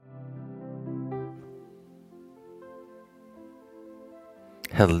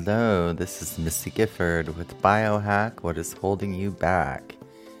Hello, this is Missy Gifford with Biohack What is Holding You Back?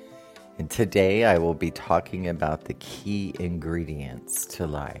 And today I will be talking about the key ingredients to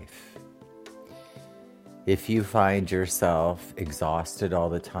life. If you find yourself exhausted all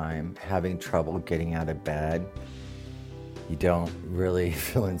the time, having trouble getting out of bed, you don't really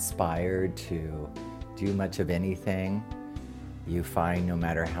feel inspired to do much of anything, you find no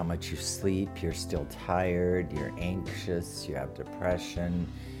matter how much you sleep, you're still tired, you're anxious, you have depression,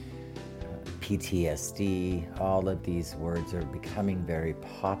 PTSD, all of these words are becoming very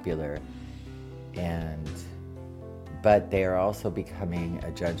popular, but they are also becoming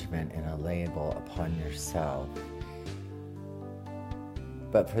a judgment and a label upon yourself.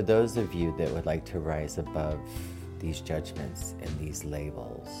 But for those of you that would like to rise above these judgments and these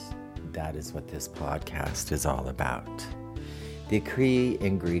labels, that is what this podcast is all about. The key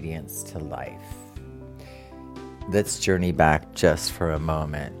ingredients to life. Let's journey back just for a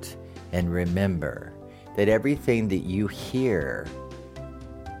moment and remember that everything that you hear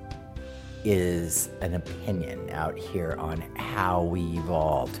is an opinion out here on how we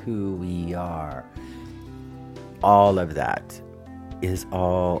evolved, who we are. All of that is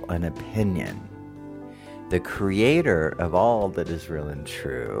all an opinion. The creator of all that is real and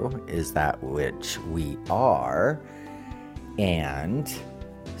true is that which we are. And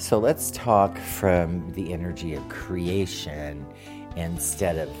so let's talk from the energy of creation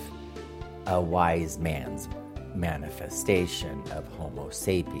instead of a wise man's manifestation of Homo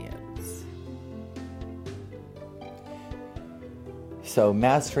sapiens. So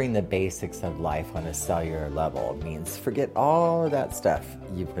mastering the basics of life on a cellular level means forget all of that stuff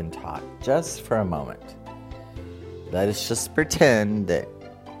you've been taught just for a moment. Let us just pretend that,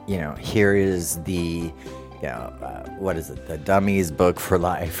 here is the the Dummy's Book for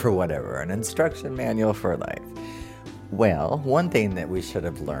Life or whatever, an instruction manual for life. Well, one thing that we should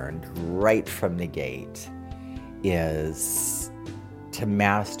have learned right from the gate is to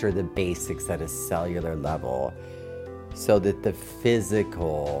master the basics at a cellular level so that the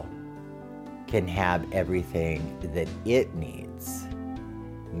physical can have everything that it needs.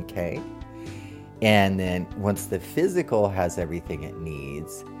 Okay? And then once the physical has everything it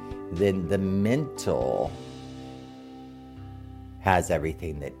needs, then the mental has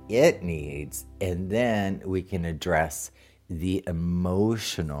everything that it needs, and then we can address the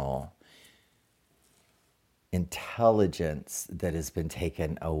emotional intelligence that has been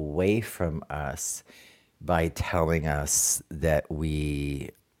taken away from us by telling us that we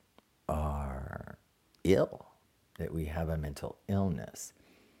are ill, that we have a mental illness.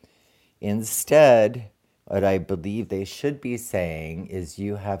 Instead, what I believe they should be saying is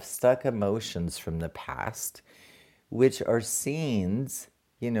you have stuck emotions from the past, which are scenes,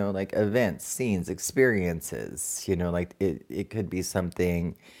 like events, scenes, experiences, like it could be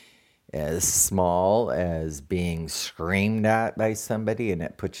something as small as being screamed at by somebody and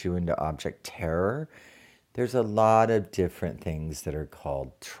it puts you into object terror. There's a lot of different things that are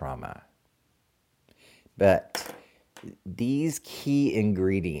called trauma. But these key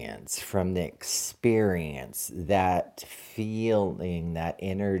ingredients from the experience, that feeling, that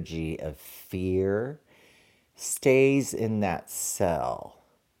energy of fear, stays in that cell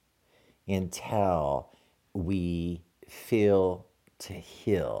until we feel to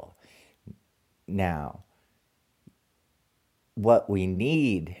heal. Now, what we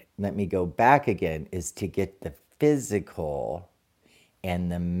need, let me go back again, is to get the physical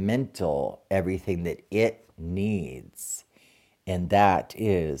and the mental, everything that it needs. And that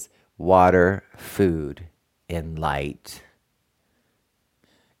is water, food, and light,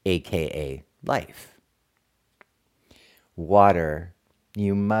 aka life. Water,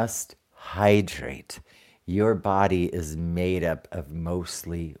 you must hydrate. Your body is made up of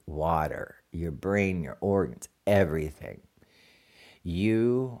mostly water. Your brain, your organs, everything.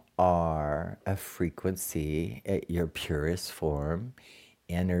 You are a frequency at your purest form.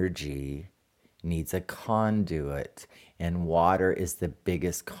 Energy needs a conduit, and water is the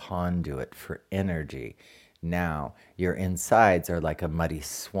biggest conduit for energy. Now, your insides are like a muddy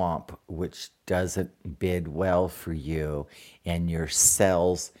swamp, which doesn't bid well for you and your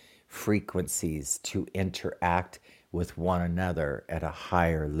cells' frequencies to interact with one another at a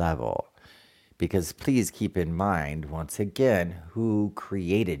higher level. Because please keep in mind, once again, who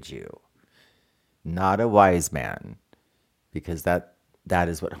created you? Not a wise man, because that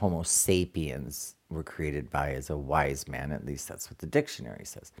is what Homo sapiens were created by, as a wise man. At least that's what the dictionary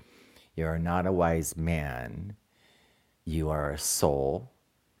says. You are not a wise man. You are a soul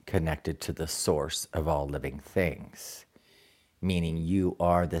connected to the source of all living things, meaning you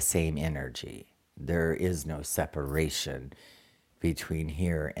are the same energy. There is no separation between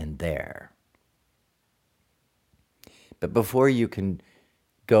here and there. But before you can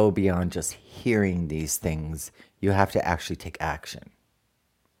go beyond just hearing these things, you have to actually take action.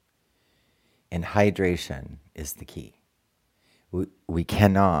 And hydration is the key. We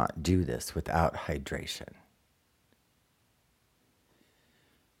cannot do this without hydration.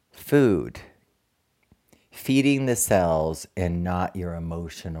 Food, feeding the cells and not your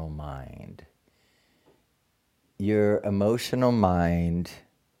emotional mind. Your emotional mind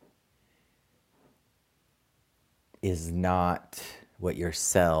is not what your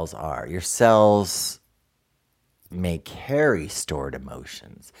cells are. Your cells may carry stored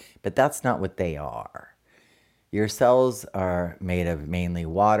emotions, but that's not what they are. Your cells are made of mainly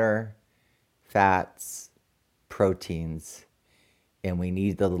water, fats, proteins, and we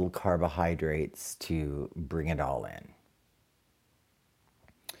need the little carbohydrates to bring it all in.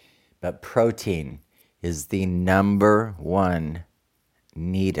 But protein is the number one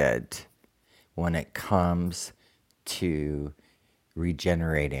needed when it comes to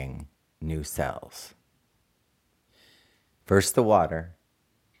regenerating new cells. First the water,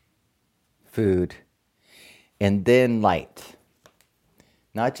 food, and then light.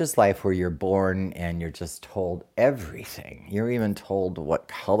 Not just life where you're born and you're just told everything. You're even told what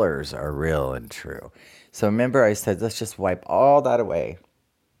colors are real and true. So remember I said, let's just wipe all that away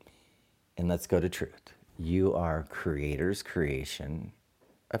and let's go to truth. You are Creator's creation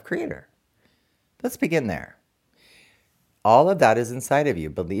of Creator. Let's begin there. All of that is inside of you,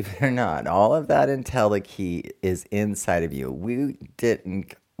 believe it or not. All of that IntelliKey is inside of you.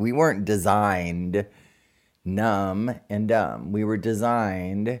 We weren't designed numb and dumb. We were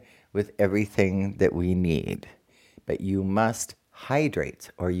designed with everything that we need. But you must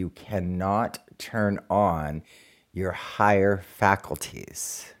hydrate or you cannot turn on your higher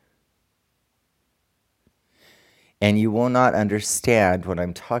faculties. And you will not understand what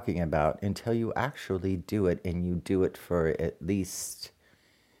I'm talking about until you actually do it, and you do it for at least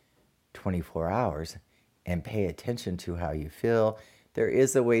 24 hours and pay attention to how you feel. There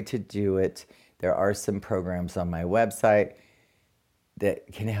is a way to do it. There are some programs on my website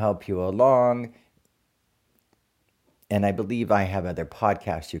that can help you along. And I believe I have other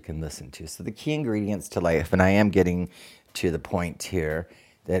podcasts you can listen to. So the key ingredients to life, and I am getting to the point here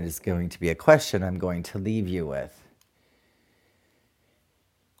that is going to be a question I'm going to leave you with.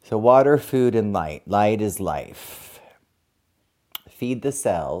 So water, food, and light. Light is life. Feed the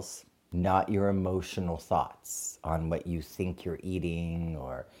cells, not your emotional thoughts on what you think you're eating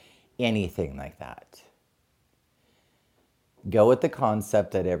or anything like that. Go with the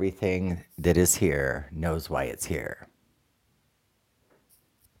concept that everything that is here knows why it's here.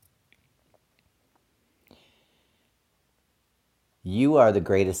 You are the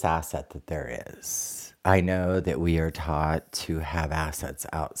greatest asset that there is. I know that we are taught to have assets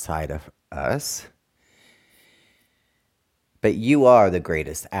outside of us, but you are the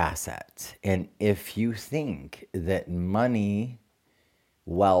greatest asset. And if you think that money,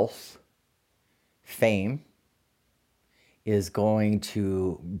 wealth, fame is going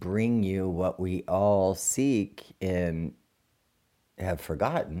to bring you what we all seek and have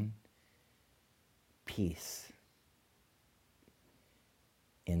forgotten, peace.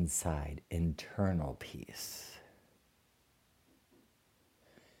 Inside, internal peace.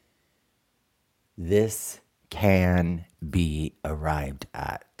 This can be arrived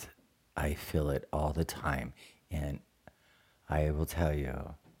at. I feel it all the time. And I will tell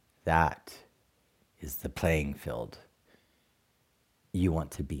you, that is the playing field you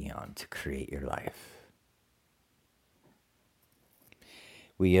want to be on to create your life.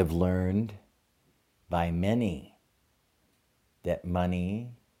 We have learned by many that money,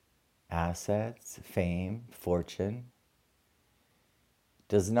 assets, fame, fortune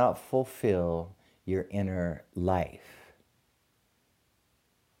does not fulfill your inner life.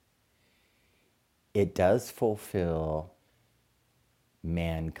 It does fulfill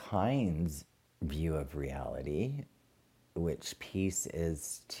mankind's view of reality, which peace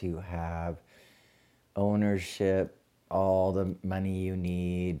is to have ownership, all the money you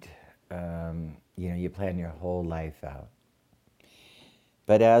need. You plan your whole life out.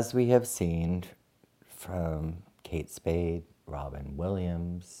 But as we have seen from Kate Spade, Robin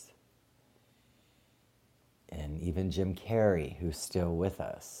Williams, and even Jim Carrey, who's still with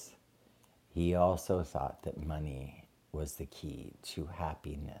us, he also thought that money was the key to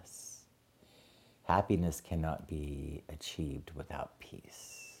happiness. Happiness cannot be achieved without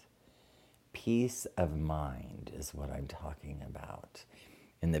peace. Peace of mind is what I'm talking about.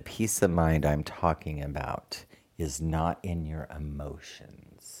 And the peace of mind I'm talking about is not in your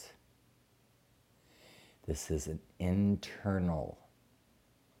emotions. This is an internal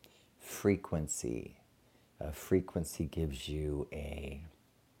frequency. A frequency gives you a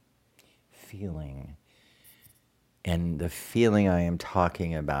feeling. And the feeling I am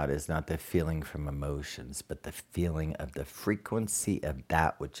talking about is not the feeling from emotions, but the feeling of the frequency of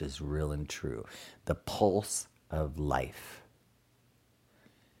that which is real and true. The pulse of life.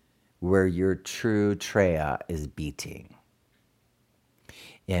 Where your true Treya is beating.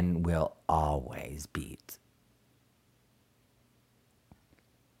 And will always beat.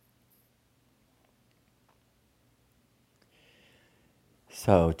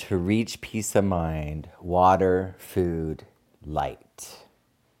 So, to reach peace of mind, water, food, light.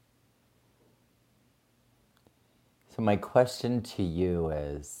 So, my question to you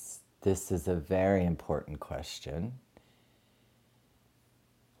is, this is a very important question.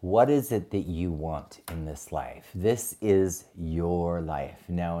 What is it that you want in this life? This is your life.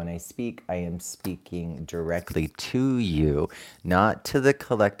 Now, when I speak, I am speaking directly to you, not to the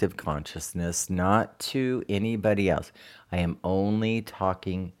collective consciousness, not to anybody else. I am only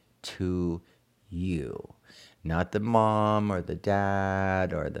talking to you, not the mom or the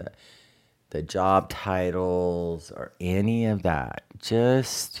dad or the job titles or any of that.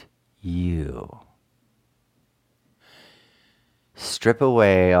 Just you. Strip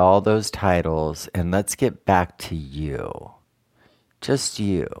away all those titles and let's get back to you. Just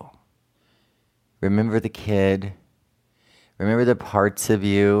you. Remember the kid. Remember the parts of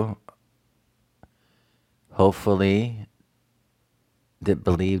you, hopefully, that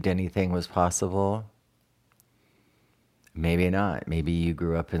believed anything was possible. Maybe not. Maybe you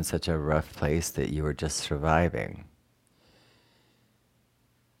grew up in such a rough place that you were just surviving.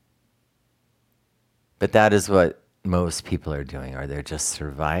 But that is what most people are doing, or they're just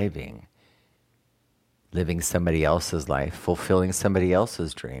surviving, living somebody else's life, fulfilling somebody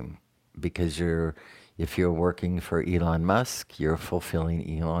else's dream. Because if you're working for Elon Musk, you're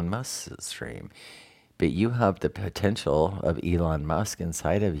fulfilling Elon Musk's dream. But you have the potential of Elon Musk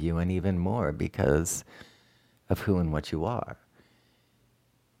inside of you, and even more because of who and what you are.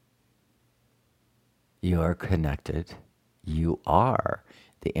 You are connected. You are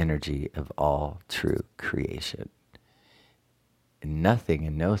the energy of all true creation. Nothing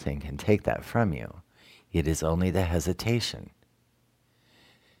and nothing can take that from you. It is only the hesitation.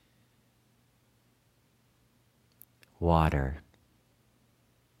 Water.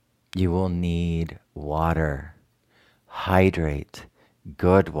 You will need water. Hydrate.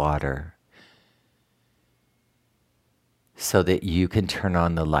 Good water. So that you can turn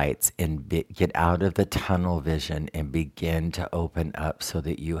on the lights and get out of the tunnel vision and begin to open up so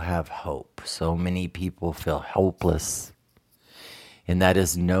that you have hope. So many people feel hopeless. And that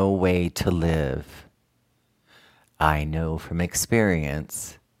is no way to live. I know from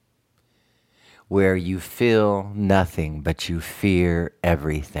experience where you feel nothing but you fear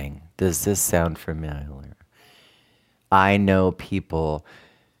everything. Does this sound familiar? I know people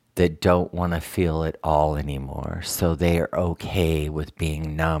that don't want to feel it all anymore, so they are okay with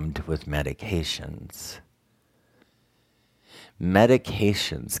being numbed with medications.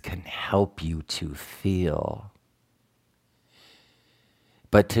 Medications can help you to feel.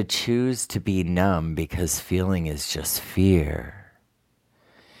 But to choose to be numb because feeling is just fear,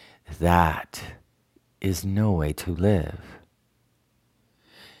 that is no way to live.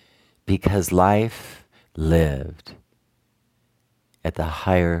 Because life lived at the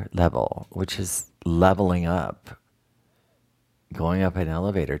higher level, which is leveling up, going up an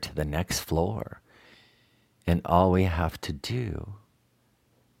elevator to the next floor. And all we have to do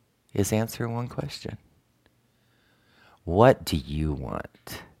is answer one question. What do you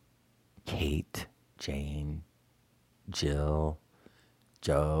want? Kate, Jane, Jill,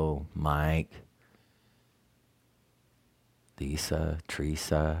 Joe, Mike, Lisa,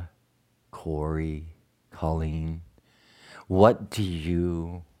 Teresa, Corey, Colleen. What do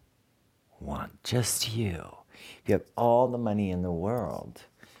you want? Just you. You have all the money in the world.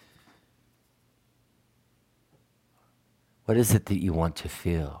 What is it that you want to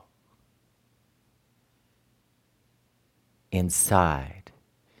feel? Inside.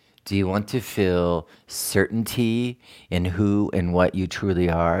 Do you want to feel certainty in who and what you truly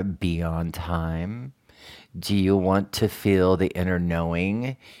are beyond time? Do you want to feel the inner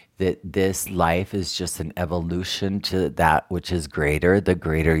knowing that this life is just an evolution to that which is greater, the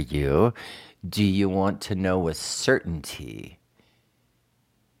greater you? Do you want to know with certainty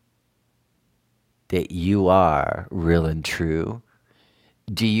that you are real and true?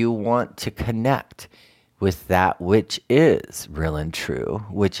 Do you want to connect with that which is real and true,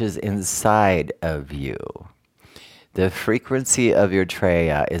 which is inside of you? The frequency of your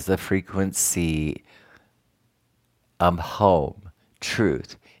Treya is the frequency home,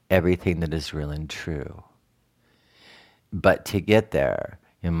 truth, everything that is real and true. But to get there,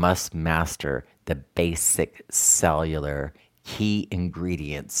 you must master the basic cellular key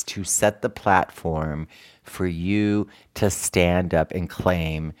ingredients to set the platform for you to stand up and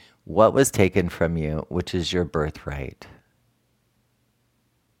claim what was taken from you, which is your birthright.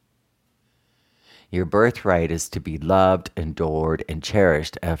 Your birthright is to be loved, adored, and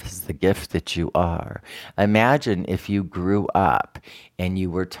cherished as the gift that you are. Imagine if you grew up and you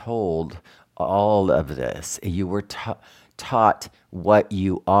were told all of this, you were taught what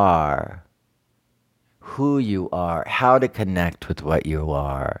you are, who you are, how to connect with what you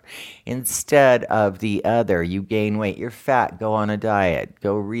are. Instead of the other, you gain weight, you're fat, go on a diet,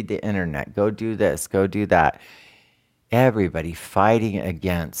 go read the internet, go do this, go do that. Everybody fighting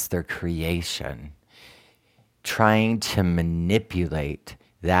against their creation, trying to manipulate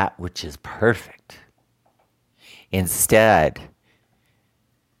that which is perfect. Instead,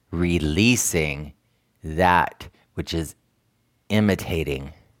 releasing that which is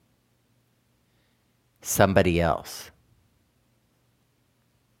imitating somebody else.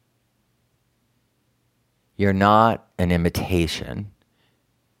 You're not an imitation.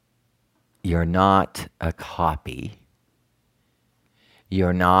 You're not a copy.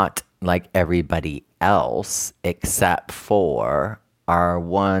 You're not like everybody else except for our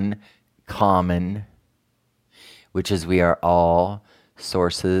one common, which is we are all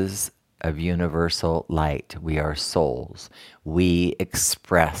sources of universal light. We are souls. We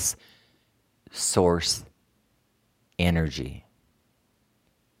express source energy.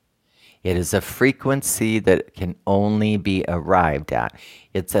 It is a frequency that can only be arrived at.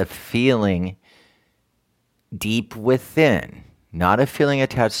 It's a feeling deep within, not a feeling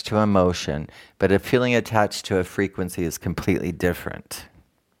attached to emotion, but a feeling attached to a frequency is completely different.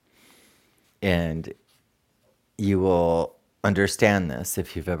 And you will understand this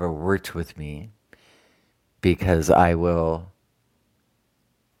if you've ever worked with me, because I will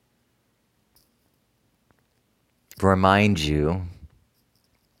remind you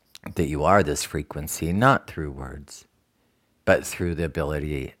that you are this frequency, not through words, but through the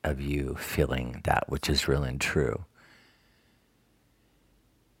ability of you feeling that which is real and true.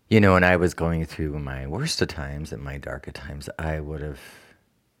 You know, when I was going through my worst of times and my dark of times, I would have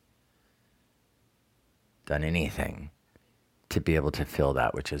done anything to be able to feel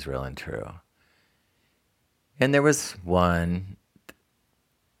that which is real and true. And there was one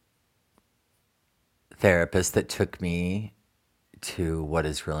therapist that took me to what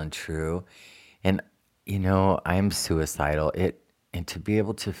is real and true. And, you know, I'm suicidal. And to be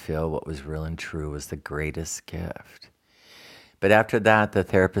able to feel what was real and true was the greatest gift. But after that, the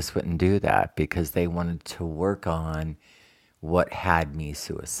therapist wouldn't do that because they wanted to work on what had me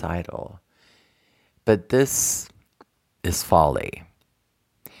suicidal. But this is folly.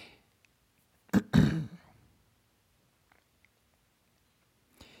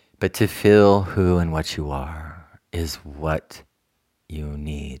 But to feel who and what you are is what you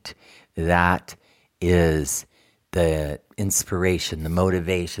need. That is the inspiration, the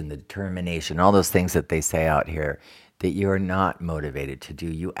motivation, the determination, all those things that they say out here that you're not motivated to do.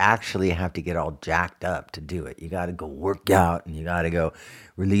 You actually have to get all jacked up to do it. You got to go work out and you got to go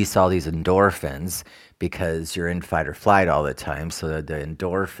release all these endorphins because you're in fight or flight all the time. So the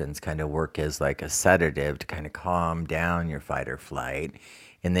endorphins kind of work as like a sedative to kind of calm down your fight or flight.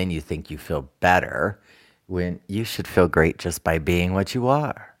 And then you think you feel better when you should feel great just by being what you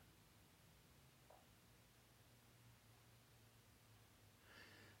are.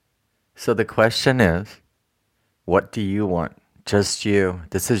 So the question is, what do you want? Just you.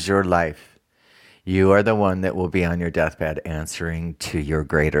 This is your life. You are the one that will be on your deathbed answering to your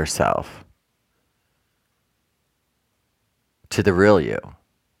greater self, to the real you.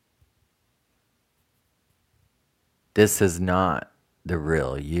 This is not the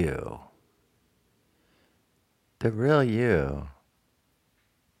real you. The real you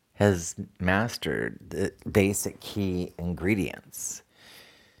has mastered the basic key ingredients.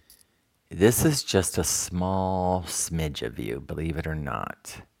 This is just a small smidge of you, believe it or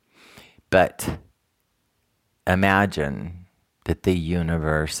not. But imagine that the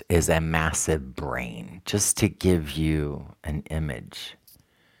universe is a massive brain, just to give you an image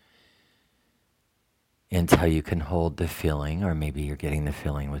until you can hold the feeling, or maybe you're getting the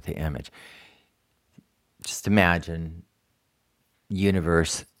feeling with the image. Just imagine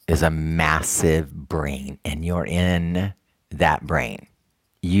universe is a massive brain and you're in that brain.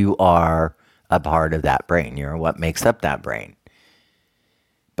 You are a part of that brain. You're what makes up that brain.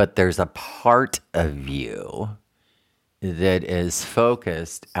 But there's a part of you that is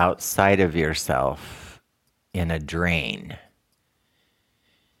focused outside of yourself in a drain.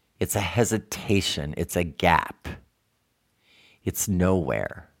 It's a hesitation. It's a gap. It's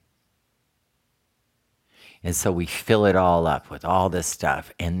nowhere. And so we fill it all up with all this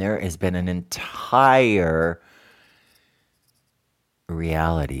stuff. And there has been an entire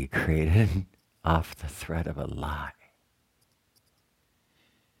reality created off the thread of a lie.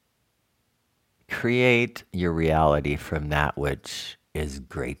 Create your reality from that which is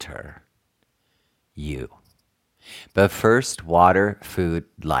greater, you. But first, water, food,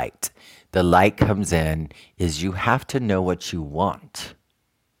 light. The light comes in is you have to know what you want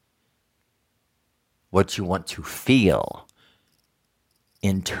to feel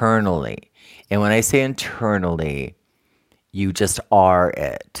internally. And when I say internally, you just are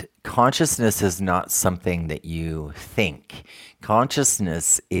it. Consciousness is not something that you think.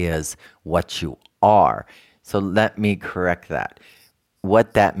 Consciousness is what you are. So let me correct that.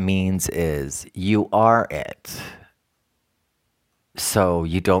 What that means is you are it. So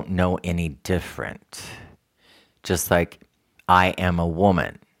you don't know any different. Just like I am a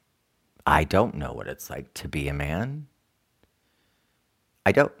woman. I don't know what it's like to be a man.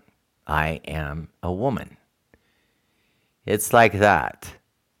 I don't. I am a woman. It's like that.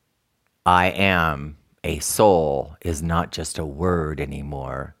 I am a soul is not just a word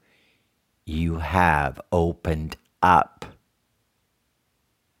anymore. You have opened up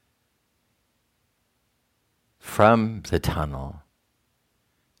from the tunnel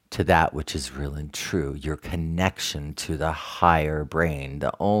to that which is real and true. Your connection to the higher brain,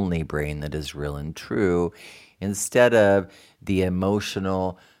 the only brain that is real and true, instead of the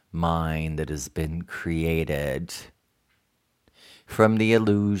emotional mind that has been created from the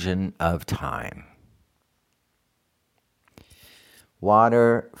illusion of time.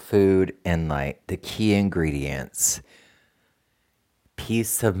 Water, food, and light, the key ingredients.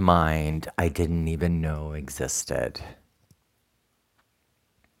 Peace of mind I didn't even know existed.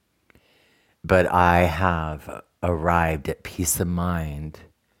 But I have arrived at peace of mind.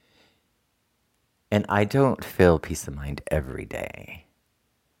 And I don't feel peace of mind every day.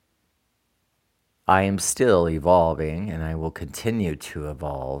 I am still evolving, and I will continue to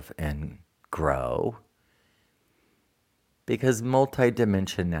evolve and grow. Because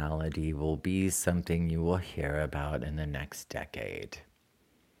multidimensionality will be something you will hear about in the next decade.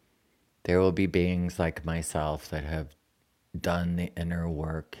 There will be beings like myself that have done the inner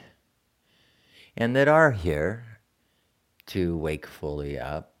work and that are here to wake fully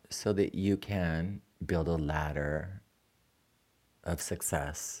up so that you can build a ladder of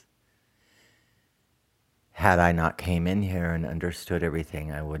success. Had I not came in here and understood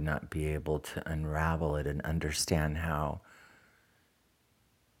everything, I would not be able to unravel it and understand how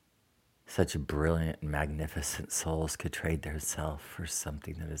such brilliant, magnificent souls could trade their self for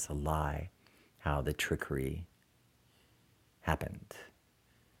something that is a lie, how the trickery happened.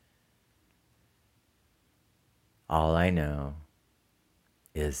 All I know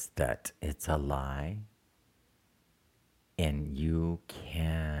is that it's a lie and you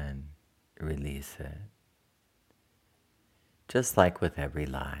can release it. Just like with every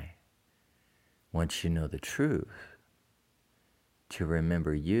lie, once you know the truth, to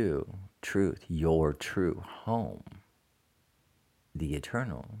remember you, truth, your true home, the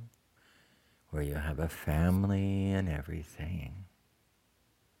eternal, where you have a family and everything.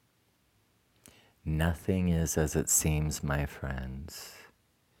 Nothing is as it seems, my friends,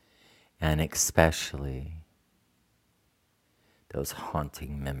 and especially those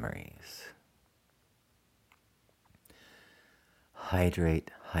haunting memories.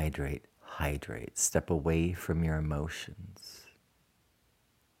 Hydrate, hydrate, hydrate. Step away from your emotions.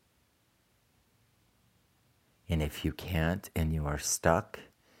 And if you can't and you are stuck,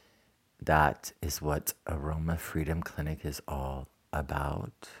 that is what Aroma Freedom Clinic is all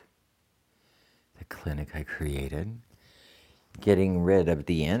about. The clinic I created, getting rid of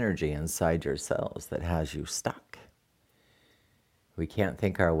the energy inside your cells that has you stuck. We can't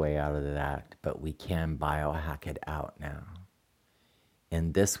think our way out of that, but we can biohack it out now.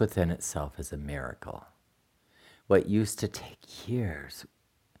 And this within itself is a miracle. What used to take years,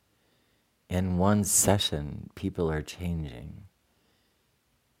 in one session, people are changing.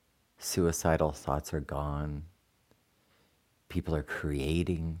 Suicidal thoughts are gone. People are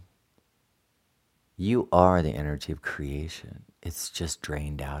creating. You are the energy of creation. It's just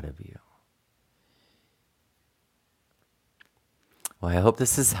drained out of you. Well, I hope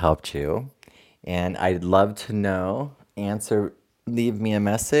this has helped you. And I'd love to know, leave me a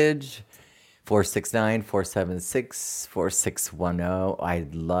message, 469-476-4610.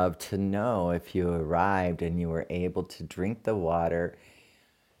 I'd love to know if you arrived and you were able to drink the water,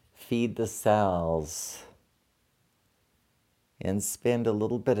 feed the cells, and spend a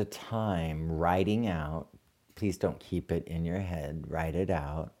little bit of time writing out. Please don't keep it in your head. Write it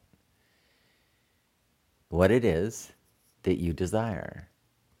out. What it is that you desire.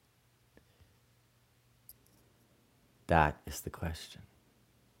 That is the question.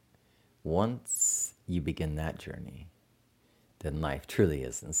 Once you begin that journey, then life truly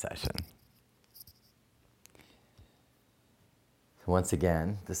is in session. Once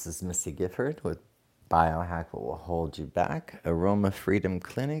again, this is Missy Gifford with Biohack What Will Hold You Back, Aroma Freedom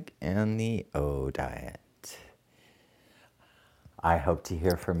Clinic, and the O Diet. I hope to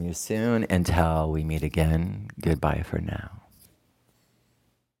hear from you soon. Until we meet again, goodbye for now.